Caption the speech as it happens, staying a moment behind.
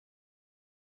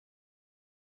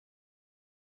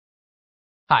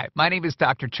Hi, my name is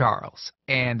Dr. Charles,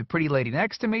 and the pretty lady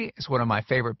next to me is one of my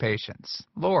favorite patients,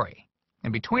 Lori.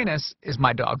 And between us is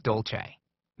my dog, Dolce.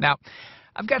 Now,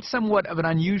 I've got somewhat of an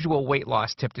unusual weight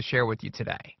loss tip to share with you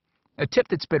today. A tip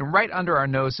that's been right under our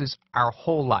noses our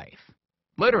whole life.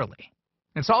 Literally.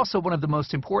 It's also one of the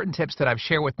most important tips that I've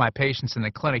shared with my patients in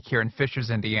the clinic here in Fishers,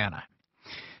 Indiana.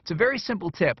 It's a very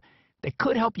simple tip that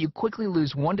could help you quickly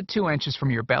lose 1 to 2 inches from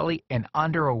your belly in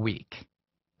under a week.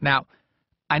 Now,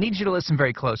 I need you to listen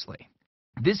very closely.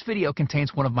 This video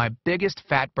contains one of my biggest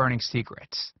fat-burning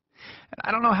secrets. And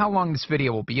I don't know how long this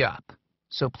video will be up,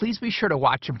 so please be sure to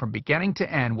watch it from beginning to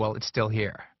end while it's still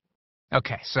here.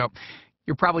 Okay, so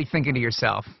you're probably thinking to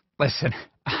yourself, listen,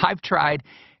 I've tried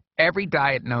every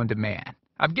diet known to man.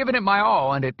 I've given it my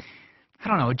all, and it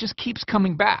just keeps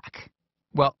coming back.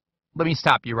 Well, let me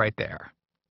stop you right there.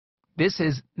 This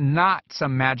is not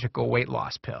some magical weight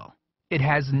loss pill. It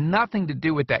has nothing to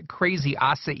do with that crazy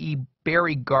acai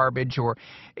berry garbage or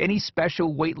any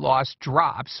special weight loss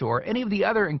drops or any of the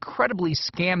other incredibly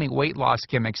scammy weight loss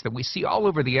gimmicks that we see all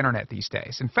over the internet these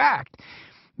days. In fact,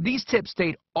 these tips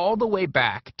date all the way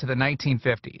back to the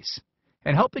 1950s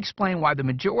and help explain why the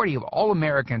majority of all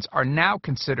Americans are now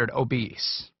considered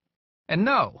obese. And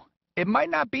no, it might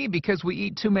not be because we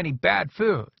eat too many bad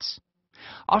foods.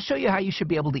 I'll show you how you should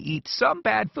be able to eat some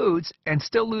bad foods and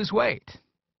still lose weight.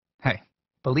 Hey,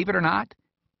 believe it or not,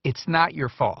 it's not your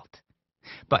fault.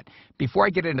 But before I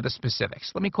get into the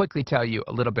specifics, let me quickly tell you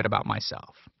a little bit about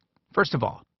myself. First of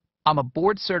all, I'm a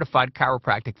board-certified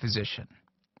chiropractic physician,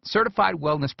 certified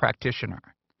wellness practitioner,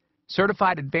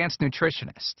 certified advanced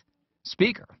nutritionist,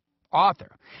 speaker,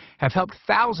 author, have helped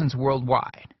thousands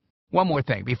worldwide. One more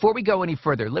thing, before we go any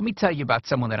further, let me tell you about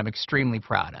someone that I'm extremely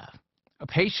proud of, a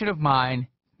patient of mine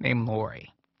named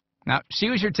Lori. Now,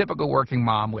 she was your typical working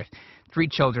mom with 3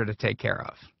 children to take care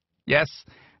of. Yes,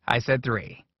 I said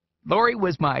 3. Lori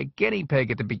was my guinea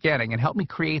pig at the beginning and helped me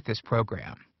create this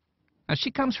program. Now, she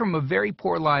comes from a very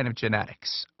poor line of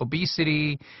genetics,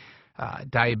 obesity,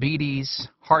 diabetes,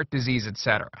 heart disease,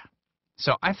 etc.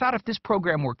 So I thought if this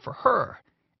program worked for her,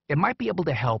 it might be able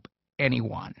to help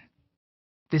anyone.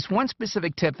 This one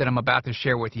specific tip that I'm about to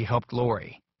share with you helped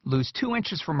Lori lose 2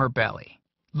 inches from her belly,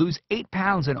 lose 8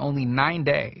 pounds in only 9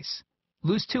 days,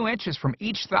 lose 2 inches from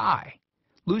each thigh,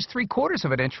 lose 3/4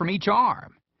 of an inch from each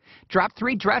arm, drop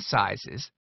 3 dress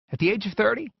sizes. At the age of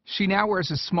 30, she now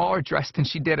wears a smaller dress than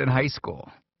she did in high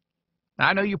school. Now,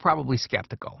 I know you're probably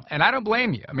skeptical, and I don't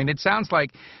blame you. I mean, it sounds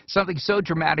like something so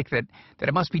dramatic that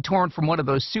it must be torn from one of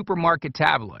those supermarket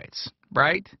tabloids,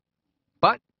 right?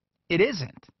 But it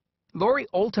isn't. Lori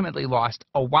ultimately lost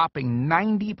a whopping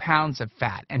 90 pounds of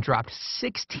fat and dropped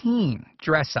 16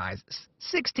 dress sizes.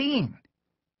 16!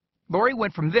 Lori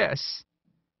went from this,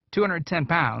 210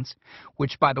 pounds,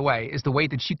 which, by the way, is the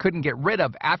weight that she couldn't get rid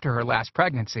of after her last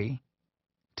pregnancy,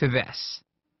 to this,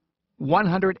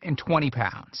 120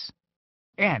 pounds.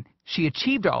 And she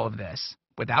achieved all of this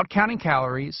without counting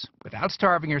calories, without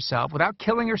starving herself, without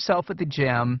killing herself at the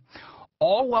gym,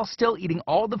 all while still eating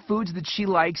all the foods that she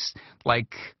likes,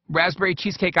 like raspberry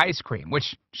cheesecake ice cream,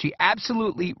 which she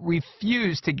absolutely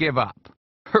refused to give up.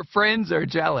 Her friends are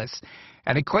jealous,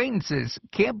 and acquaintances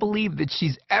can't believe that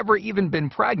she's ever even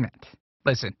been pregnant.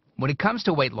 Listen, when it comes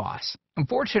to weight loss,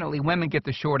 unfortunately, women get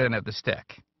the short end of the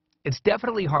stick. It's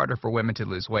definitely harder for women to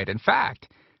lose weight. In fact,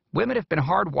 women have been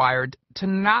hardwired to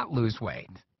not lose weight.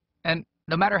 And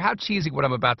no matter how cheesy what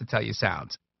I'm about to tell you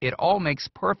sounds, it all makes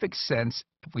perfect sense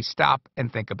if we stop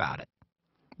and think about it.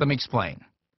 Let me explain.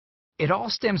 It all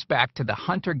stems back to the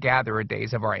hunter-gatherer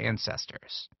days of our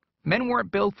ancestors. Men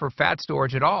weren't built for fat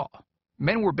storage at all.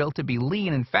 Men were built to be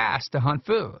lean and fast to hunt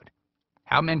food.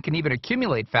 How men can even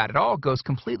accumulate fat at all goes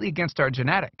completely against our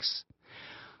genetics.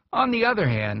 On the other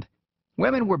hand,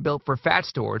 women were built for fat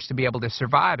storage to be able to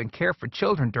survive and care for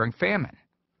children during famine.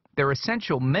 Their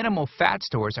essential minimal fat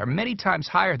stores are many times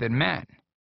higher than men.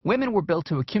 Women were built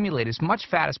to accumulate as much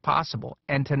fat as possible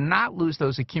and to not lose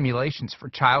those accumulations for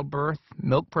childbirth,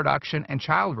 milk production, and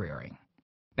child rearing.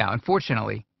 Now,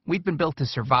 unfortunately, we've been built to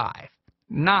survive,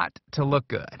 not to look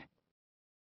good.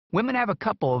 Women have a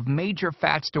couple of major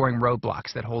fat-storing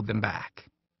roadblocks that hold them back.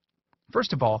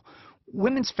 First of all,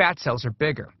 women's fat cells are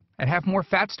bigger and have more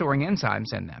fat-storing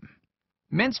enzymes in them.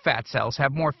 Men's fat cells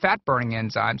have more fat-burning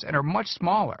enzymes and are much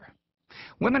smaller.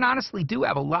 Women honestly do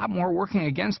have a lot more working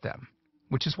against them,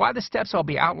 which is why the steps I'll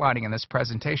be outlining in this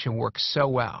presentation work so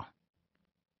well.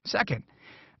 Second,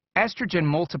 estrogen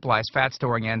multiplies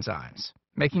fat-storing enzymes,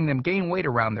 making them gain weight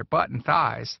around their butt and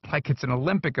thighs like it's an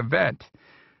Olympic event.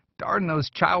 Darn those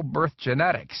childbirth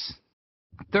genetics.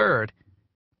 Third,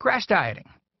 crash dieting.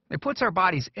 It puts our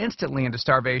bodies instantly into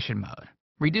starvation mode,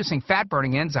 reducing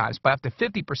fat-burning enzymes by up to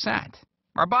 50%.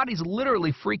 Our bodies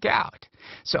literally freak out.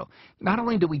 So, not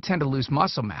only do we tend to lose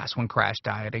muscle mass when crash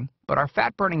dieting, but our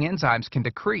fat-burning enzymes can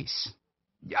decrease.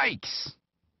 Yikes!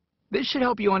 This should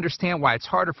help you understand why it's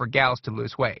harder for gals to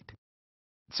lose weight.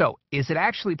 So, is it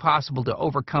actually possible to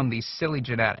overcome these silly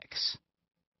genetics?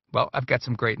 Well, I've got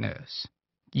some great news.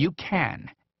 You can,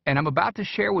 and I'm about to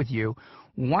share with you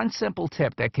one simple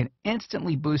tip that can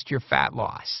instantly boost your fat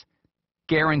loss.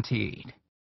 Guaranteed.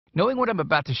 Knowing what I'm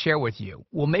about to share with you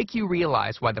will make you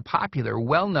realize why the popular,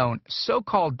 well-known,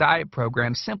 so-called diet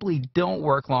programs simply don't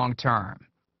work long-term.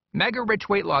 Mega-rich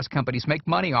weight loss companies make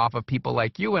money off of people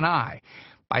like you and I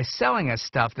by selling us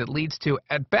stuff that leads to,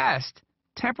 at best,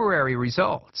 temporary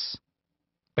results.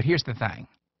 But here's the thing.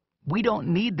 We don't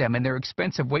need them in their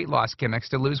expensive weight loss gimmicks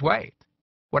to lose weight.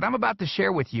 What I'm about to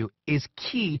share with you is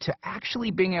key to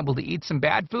actually being able to eat some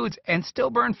bad foods and still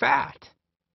burn fat.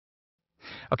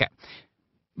 Okay.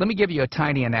 Let me give you a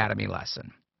tiny anatomy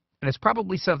lesson, and it's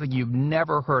probably something you've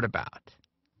never heard about.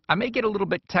 I may get a little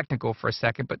bit technical for a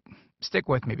second, but stick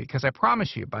with me because I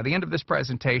promise you, by the end of this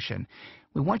presentation,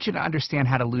 we want you to understand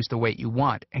how to lose the weight you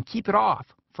want and keep it off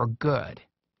for good.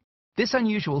 This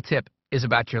unusual tip is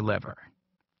about your liver.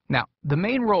 Now, the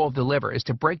main role of the liver is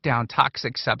to break down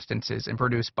toxic substances and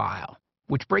produce bile,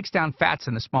 which breaks down fats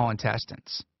in the small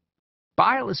intestines.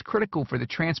 Bile is critical for the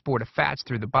transport of fats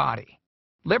through the body.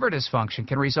 Liver dysfunction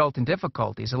can result in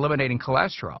difficulties eliminating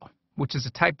cholesterol, which is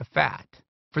a type of fat.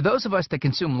 For those of us that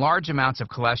consume large amounts of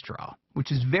cholesterol,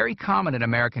 which is very common in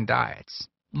American diets,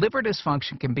 liver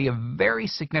dysfunction can be a very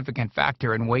significant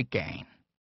factor in weight gain.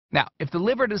 Now, if the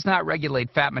liver does not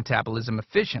regulate fat metabolism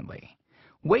efficiently,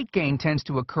 weight gain tends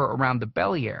to occur around the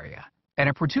belly area, and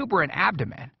a protuberant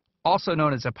abdomen, also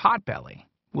known as a potbelly,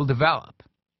 will develop.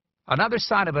 Another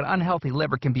sign of an unhealthy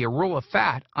liver can be a roll of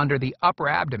fat under the upper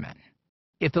abdomen.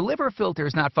 If the liver filter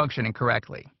is not functioning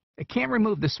correctly, it can't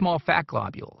remove the small fat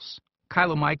globules,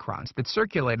 chylomicrons, that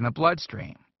circulate in the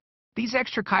bloodstream. These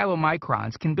extra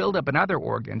chylomicrons can build up in other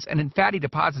organs and in fatty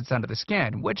deposits under the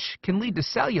skin, which can lead to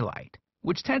cellulite,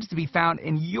 which tends to be found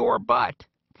in your butt,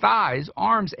 thighs,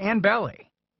 arms, and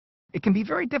belly. It can be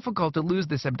very difficult to lose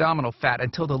this abdominal fat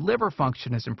until the liver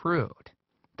function is improved.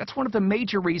 That's one of the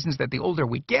major reasons that the older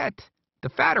we get, the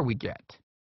fatter we get.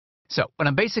 So, what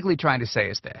I'm basically trying to say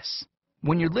is this.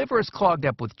 When your liver is clogged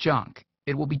up with junk,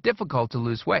 it will be difficult to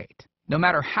lose weight, no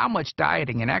matter how much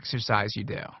dieting and exercise you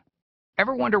do.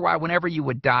 Ever wonder why whenever you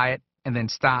would diet and then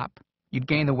stop, you'd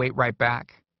gain the weight right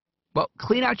back? Well,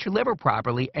 clean out your liver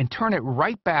properly and turn it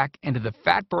right back into the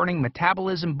fat-burning,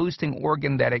 metabolism-boosting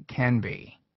organ that it can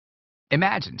be.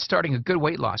 Imagine starting a good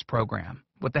weight loss program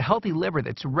with a healthy liver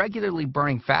that's regularly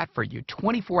burning fat for you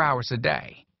 24 hours a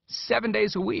day, 7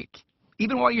 days a week,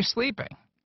 even while you're sleeping.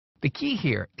 The key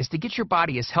here is to get your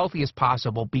body as healthy as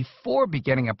possible before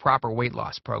beginning a proper weight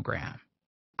loss program.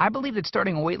 I believe that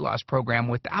starting a weight loss program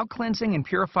without cleansing and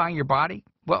purifying your body,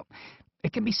 well,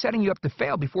 it can be setting you up to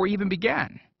fail before you even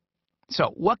begin.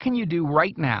 So, what can you do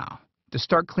right now to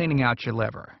start cleaning out your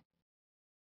liver?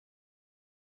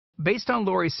 Based on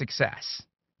Lori's success,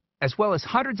 as well as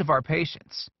hundreds of our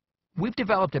patients, we've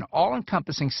developed an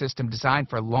all-encompassing system designed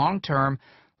for long-term,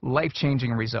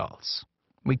 life-changing results.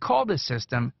 We call this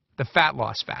system the Fat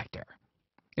Loss Factor.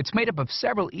 It's made up of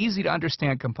several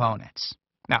easy-to-understand components.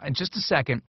 Now, in just a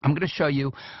second, I'm going to show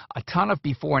you a ton of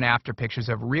before and after pictures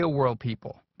of real-world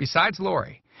people, besides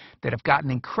Lori, that have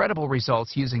gotten incredible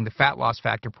results using the Fat Loss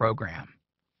Factor program.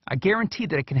 I guarantee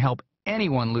that it can help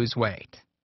anyone lose weight.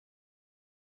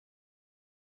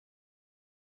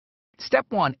 Step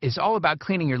 1 is all about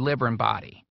cleaning your liver and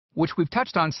body, which we've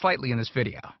touched on slightly in this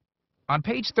video. On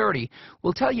page 30,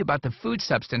 we'll tell you about the food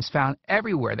substance found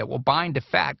everywhere that will bind to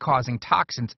fat, causing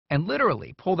toxins and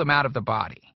literally pull them out of the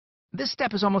body. This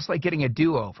step is almost like getting a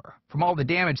do-over from all the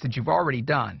damage that you've already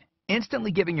done,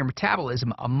 instantly giving your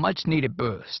metabolism a much-needed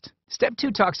boost. Step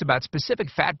 2 talks about specific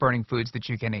fat-burning foods that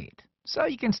you can eat, so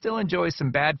you can still enjoy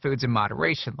some bad foods in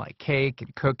moderation like cake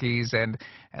and cookies and,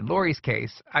 in Lori's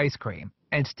case, ice cream,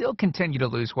 and still continue to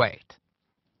lose weight.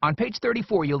 On page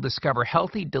 34, you'll discover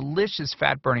healthy, delicious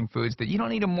fat-burning foods that you don't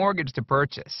need a mortgage to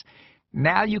purchase.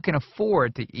 Now you can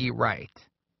afford to eat right.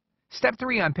 Step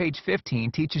 3 on page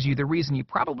 15 teaches you the reason you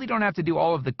probably don't have to do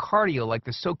all of the cardio like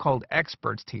the so-called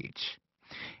experts teach.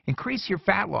 Increase your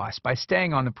fat loss by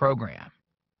staying on the program.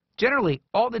 Generally,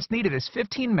 all that's needed is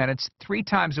 15 minutes 3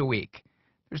 times a week.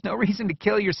 There's no reason to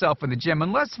kill yourself in the gym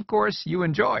unless, of course, you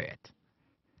enjoy it.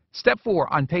 Step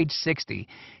 4 on page 60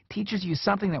 teaches you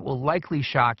something that will likely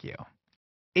shock you.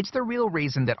 It's the real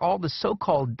reason that all the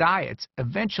so-called diets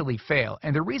eventually fail,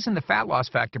 and the reason the Fat Loss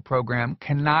Factor program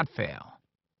cannot fail.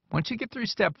 Once you get through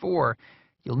step 4,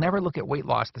 you'll never look at weight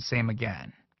loss the same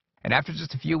again. And after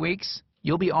just a few weeks,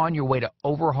 you'll be on your way to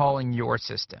overhauling your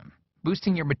system,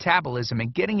 boosting your metabolism,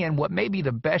 and getting in what may be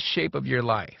the best shape of your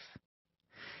life.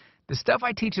 The stuff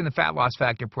I teach in the Fat Loss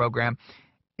Factor program,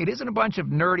 it isn't a bunch of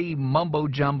nerdy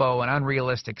mumbo-jumbo and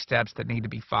unrealistic steps that need to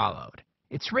be followed.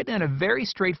 It's written in a very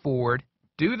straightforward,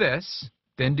 do this,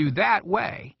 then do that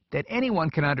way that anyone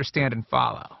can understand and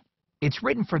follow. It's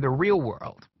written for the real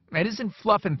world. It isn't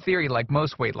fluff and theory like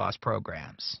most weight loss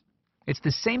programs. It's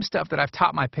the same stuff that I've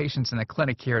taught my patients in the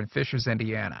clinic here in Fishers,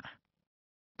 Indiana.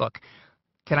 Look,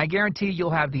 can I guarantee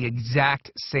you'll have the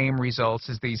exact same results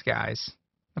as these guys?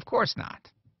 Of course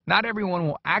not. Not everyone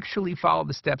will actually follow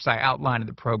the steps I outline in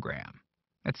the program.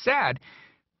 It's sad,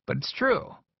 but it's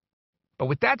true. But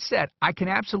with that said, I can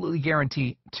absolutely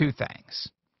guarantee two things.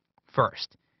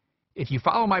 First, if you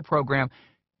follow my program,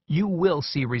 you will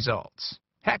see results.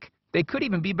 Heck, they could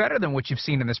even be better than what you've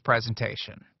seen in this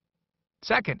presentation.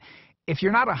 Second, if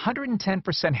you're not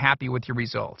 110% happy with your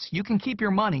results, you can keep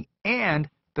your money and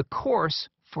the course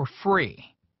for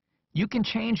free. You can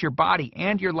change your body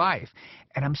and your life,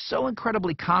 and I'm so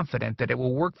incredibly confident that it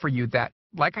will work for you that,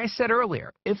 like I said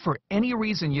earlier, if for any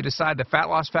reason you decide the Fat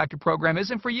Loss Factor program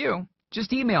isn't for you,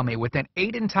 just email me within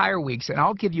 8 entire weeks and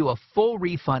I'll give you a full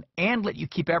refund and let you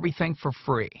keep everything for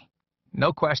free.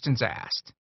 No questions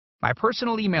asked. My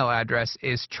personal email address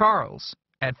is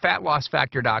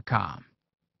charles@fatlossfactor.com.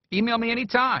 Email me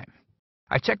anytime.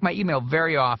 I check my email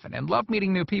very often and love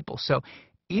meeting new people, so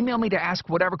email me to ask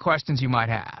whatever questions you might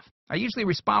have. I usually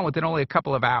respond within only a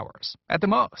couple of hours, at the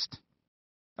most.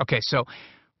 Okay, so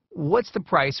what's the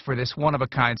price for this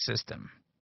one-of-a-kind system?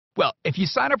 Well, if you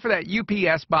sign up for that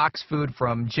UPS box food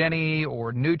from Jenny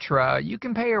or Nutra, you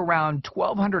can pay around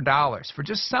 $1,200 for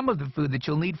just some of the food that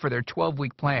you'll need for their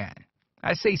 12-week plan.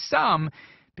 I say some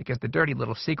because the dirty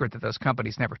little secret that those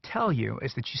companies never tell you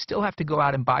is that you still have to go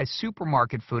out and buy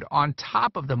supermarket food on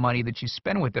top of the money that you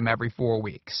spend with them every 4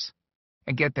 weeks.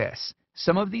 And get this,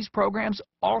 some of these programs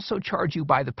also charge you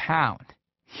by the pound.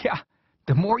 Yeah,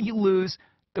 the more you lose,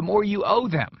 the more you owe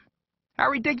them. How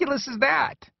ridiculous is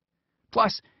that?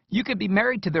 Plus, you could be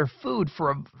married to their food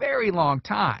for a very long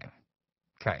time.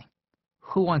 Okay,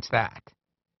 who wants that?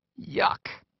 Yuck.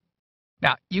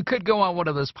 Now, you could go on one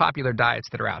of those popular diets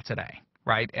that are out today,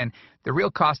 right? And the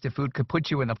real cost of food could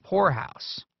put you in the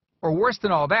poorhouse. Or worse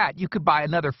than all that, you could buy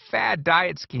another fad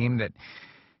diet scheme that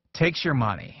takes your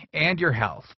money and your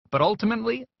health, but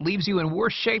ultimately leaves you in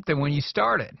worse shape than when you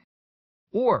started.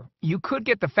 Or you could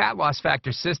get the Fat Loss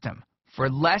Factor system for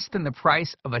less than the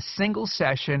price of a single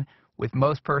session with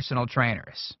most personal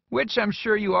trainers, which I'm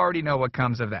sure you already know what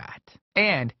comes of that.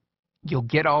 And you'll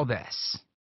get all this.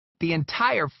 The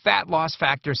entire Fat Loss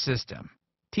Factor system,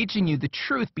 teaching you the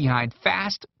truth behind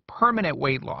fast, permanent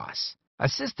weight loss, a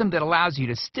system that allows you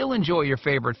to still enjoy your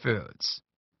favorite foods.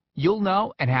 You'll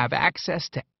know and have access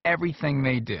to everything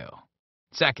they do.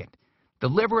 Second, the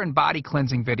liver and body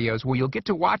cleansing videos where you'll get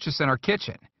to watch us in our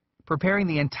kitchen, preparing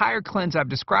the entire cleanse I've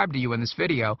described to you in this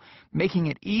video, making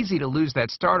it easy to lose that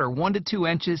starter 1 to 2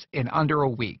 inches in under a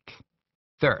week.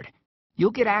 Third,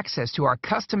 you'll get access to our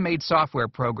custom-made software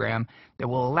program that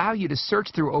will allow you to search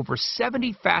through over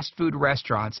 70 fast food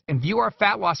restaurants and view our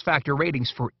Fat Loss Factor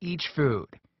ratings for each food.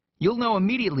 You'll know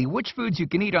immediately which foods you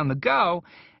can eat on the go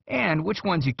and which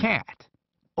ones you can't.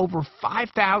 Over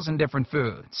 5,000 different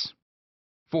foods.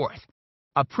 Fourth,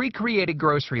 a pre-created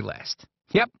grocery list.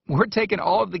 Yep, we're taking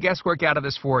all of the guesswork out of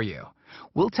this for you.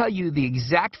 We'll tell you the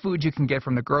exact food you can get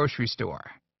from the grocery store.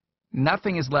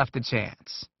 Nothing is left to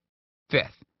chance.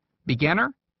 Fifth,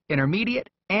 beginner, intermediate,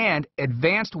 and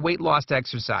advanced weight loss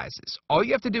exercises. All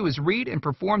you have to do is read and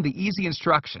perform the easy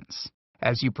instructions.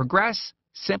 As you progress,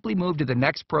 simply move to the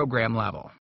next program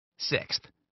level. Sixth,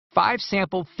 5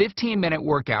 sample 15-minute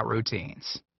workout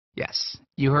routines. Yes,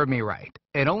 you heard me right.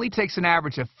 It only takes an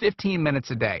average of 15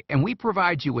 minutes a day, and we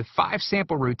provide you with 5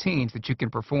 sample routines that you can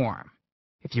perform.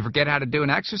 If you forget how to do an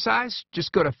exercise,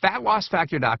 just go to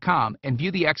fatlossfactor.com and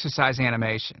view the exercise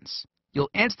animations. You'll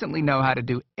instantly know how to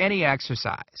do any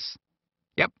exercise.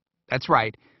 Yep, that's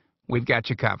right. We've got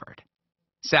you covered.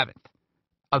 Seventh,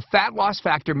 a Fat Loss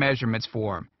Factor measurements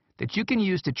form that you can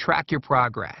use to track your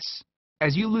progress.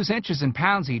 As you lose inches and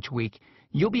pounds each week,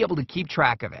 you'll be able to keep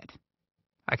track of it.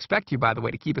 I expect you, by the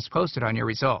way, to keep us posted on your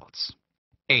results.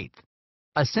 Eighth,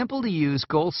 a simple-to-use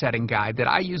goal-setting guide that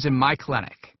I use in my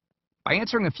clinic. By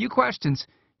answering a few questions,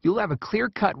 you'll have a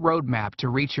clear-cut roadmap to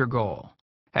reach your goal.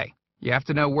 Hey, you have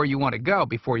to know where you want to go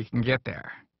before you can get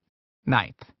there.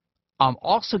 Ninth, I'm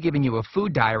also giving you a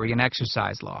food diary and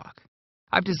exercise log.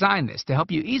 I've designed this to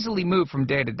help you easily move from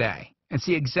day to day and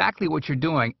see exactly what you're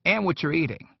doing and what you're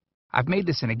eating. I've made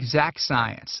this an exact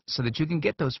science so that you can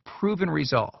get those proven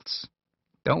results.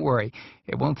 Don't worry,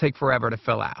 it won't take forever to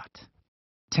fill out.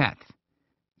 10th,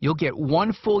 you'll get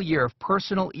 1 full year of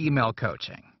personal email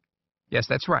coaching. Yes,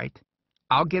 that's right.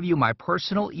 I'll give you my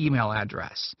personal email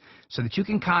address so that you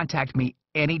can contact me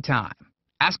anytime.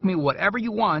 Ask me whatever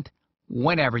you want,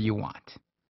 whenever you want.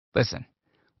 Listen,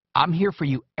 I'm here for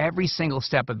you every single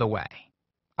step of the way.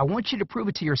 I want you to prove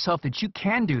it to yourself that you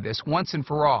can do this once and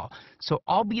for all, so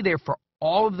I'll be there for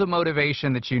all of the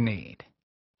motivation that you need.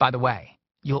 By the way,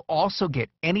 you'll also get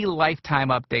any lifetime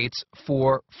updates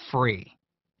for free.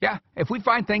 Yeah, if we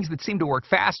find things that seem to work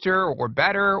faster or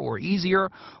better or easier,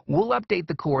 we'll update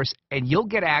the course and you'll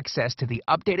get access to the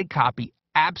updated copy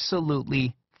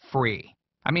absolutely free.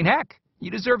 I mean, heck,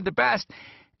 you deserve the best,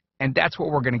 and that's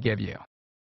what we're going to give you.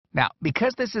 Now,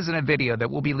 because this isn't a video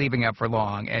that we'll be leaving up for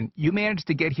long, and you managed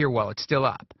to get here while it's still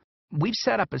up, we've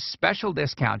set up a special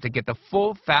discount to get the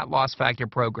full Fat Loss Factor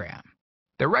program.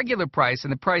 The regular price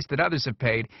and the price that others have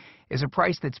paid is a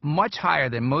price that's much higher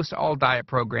than most all-diet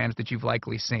programs that you've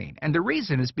likely seen. And the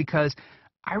reason is because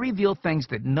I reveal things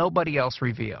that nobody else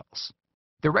reveals.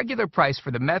 The regular price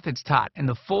for the methods taught in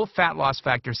the full Fat Loss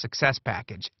Factor Success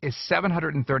Package is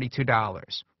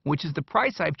 $732, which is the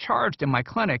price I've charged in my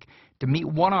clinic to meet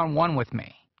one-on-one with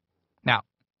me. Now,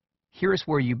 here's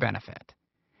where you benefit.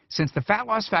 Since the Fat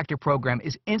Loss Factor program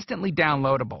is instantly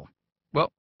downloadable,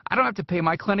 well, I don't have to pay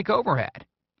my clinic overhead.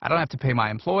 I don't have to pay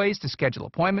my employees to schedule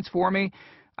appointments for me.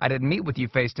 I didn't meet with you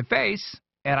face-to-face,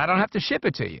 and I don't have to ship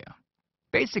it to you.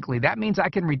 Basically, that means I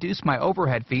can reduce my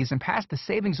overhead fees and pass the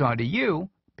savings on to you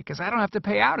because I don't have to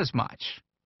pay out as much.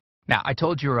 Now, I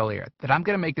told you earlier that I'm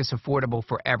going to make this affordable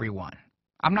for everyone.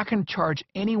 I'm not going to charge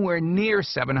anywhere near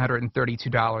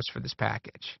 $732 for this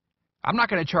package. I'm not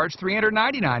going to charge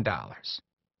 $399.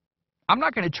 I'm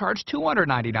not going to charge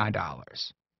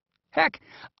 $299. Heck,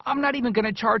 I'm not even going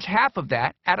to charge half of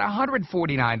that at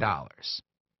 $149.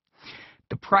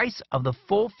 The price of the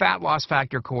full Fat Loss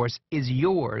Factor course is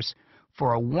yours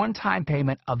for a one-time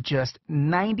payment of just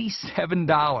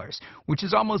 $97, which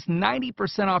is almost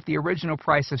 90% off the original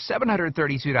price of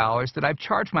 $732 that I've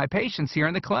charged my patients here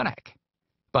in the clinic.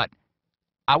 But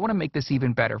I want to make this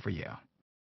even better for you.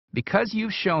 Because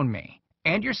you've shown me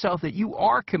and yourself that you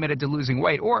are committed to losing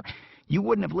weight, or you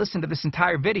wouldn't have listened to this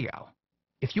entire video.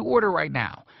 If you order right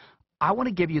now, I want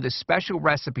to give you the special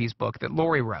recipes book that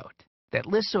Lori wrote that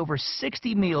lists over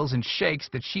 60 meals and shakes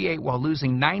that she ate while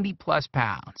losing 90-plus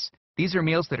pounds. These are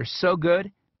meals that are so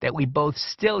good that we both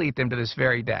still eat them to this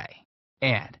very day.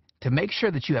 And to make sure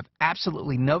that you have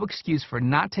absolutely no excuse for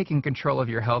not taking control of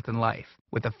your health and life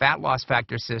with the Fat Loss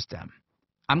Factor system,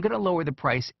 I'm going to lower the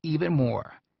price even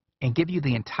more and give you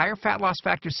the entire Fat Loss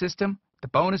Factor system, the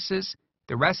bonuses,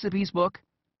 the recipes book,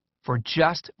 for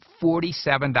just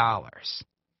 $47.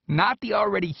 Not the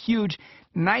already huge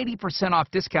 90%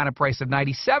 off discounted price of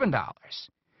 $97.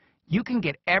 You can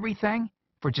get everything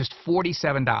for just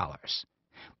 $47.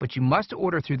 But you must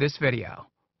order through this video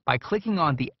by clicking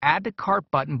on the Add to Cart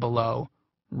button below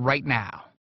right now.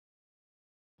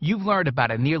 You've learned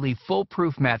about a nearly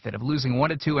foolproof method of losing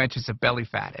 1 to 2 inches of belly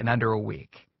fat in under a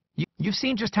week. You've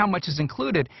seen just how much is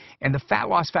included in the Fat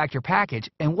Loss Factor package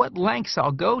and what lengths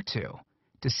I'll go to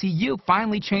see you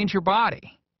finally change your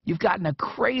body. You've gotten a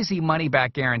crazy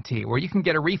money-back guarantee where you can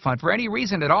get a refund for any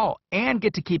reason at all and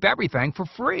get to keep everything for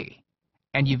free.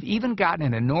 And you've even gotten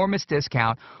an enormous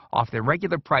discount off the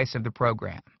regular price of the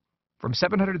program, from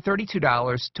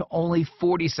 $732 to only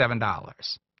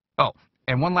 $47. Oh,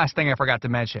 and one last thing I forgot to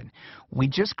mention. We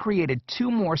just created 2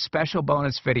 more special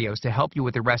bonus videos to help you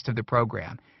with the rest of the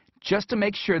program, just to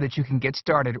make sure that you can get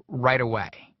started right away.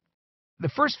 The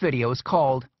first video is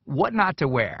called What Not to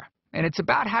Wear, and it's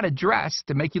about how to dress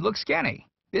to make you look skinny.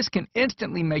 This can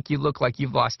instantly make you look like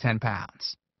you've lost 10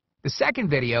 pounds. The second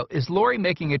video is Lori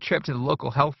making a trip to the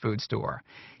local health food store,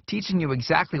 teaching you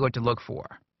exactly what to look for,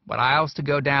 what aisles to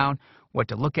go down, what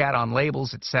to look at on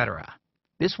labels, etc.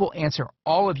 This will answer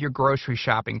all of your grocery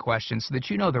shopping questions so that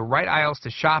you know the right aisles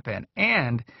to shop in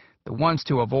and the ones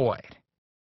to avoid.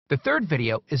 The third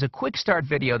video is a quick start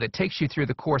video that takes you through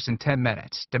the course in 10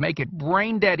 minutes to make it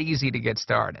brain dead easy to get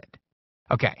started.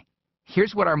 Okay,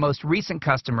 here's what our most recent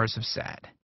customers have said.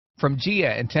 From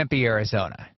Gia in Tempe,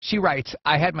 Arizona. She writes,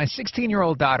 I had my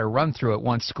 16-year-old daughter run through it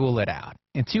once school let out.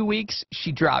 In 2 weeks,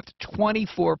 she dropped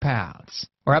 24 pounds.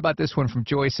 Or how about this one from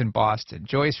Joyce in Boston?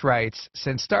 Joyce writes,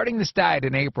 since starting this diet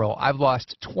in April, I've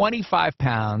lost 25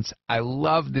 pounds. I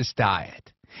love this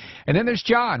diet. And then there's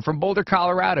John from Boulder,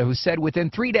 Colorado, who said,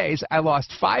 within 3 days, I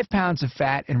lost 5 pounds of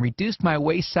fat and reduced my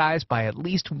waist size by at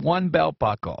least 1 belt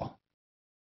buckle.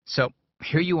 So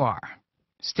here you are,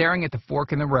 staring at the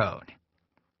fork in the road.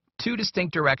 two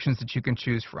distinct directions that you can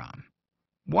choose from.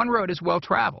 One road is well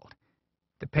traveled.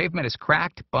 The pavement is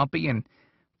cracked, bumpy, and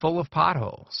full of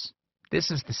potholes.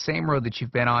 This is the same road that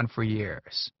you've been on for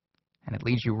years, and it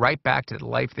leads you right back to the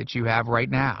life that you have right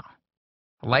now.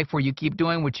 A life where you keep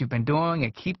doing what you've been doing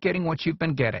and keep getting what you've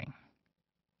been getting.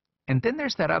 And then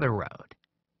there's that other road.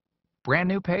 Brand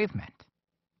new pavement.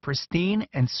 Pristine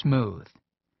and smooth.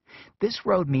 This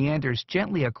road meanders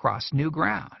gently across new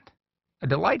ground. A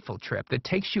delightful trip that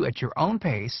takes you at your own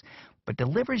pace, but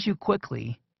delivers you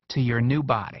quickly to your new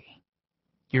body,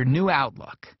 your new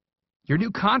outlook, your new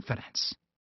confidence,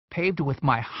 paved with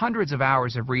my hundreds of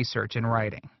hours of research and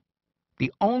writing.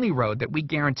 The only road that we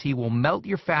guarantee will melt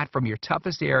your fat from your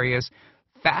toughest areas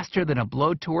faster than a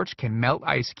blowtorch can melt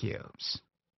ice cubes.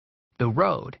 The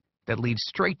road that leads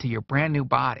straight to your brand new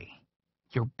body,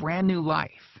 your brand new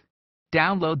life.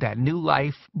 Download that new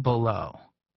life below.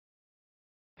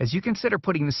 As you consider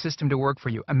putting the system to work for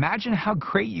you, imagine how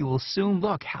great you will soon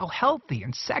look, how healthy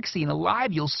and sexy and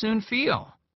alive you'll soon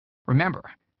feel. Remember,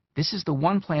 this is the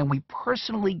one plan we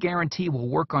personally guarantee will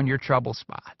work on your trouble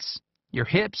spots. Your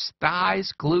hips,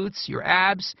 thighs, glutes, your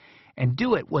abs, and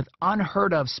do it with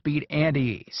unheard of speed and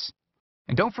ease.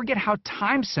 And don't forget how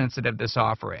time-sensitive this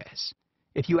offer is.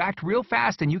 If you act real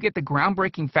fast and you get the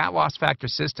groundbreaking Fat Loss Factor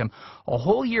system, a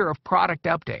whole year of product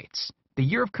updates, the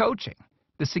year of coaching,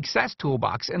 the Success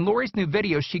Toolbox, and Lori's new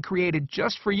videos she created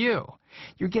just for you.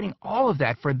 You're getting all of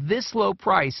that for this low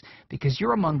price because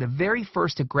you're among the very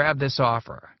first to grab this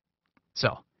offer.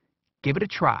 So, give it a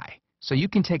try so you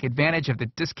can take advantage of the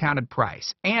discounted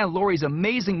price and Lori's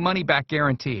amazing money-back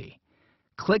guarantee.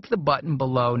 Click the button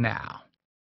below now.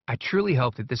 I truly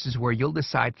hope that this is where you'll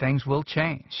decide things will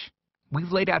change.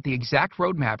 We've laid out the exact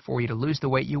roadmap for you to lose the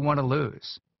weight you want to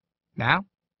lose. Now,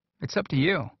 it's up to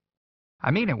you.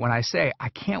 I mean it when I say I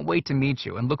can't wait to meet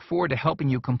you and look forward to helping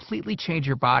you completely change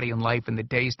your body and life in the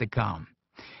days to come.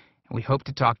 And we hope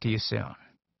to talk to you soon.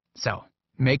 So,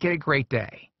 make it a great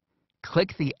day.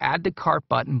 Click the Add to Cart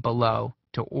button below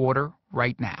to order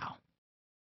right now.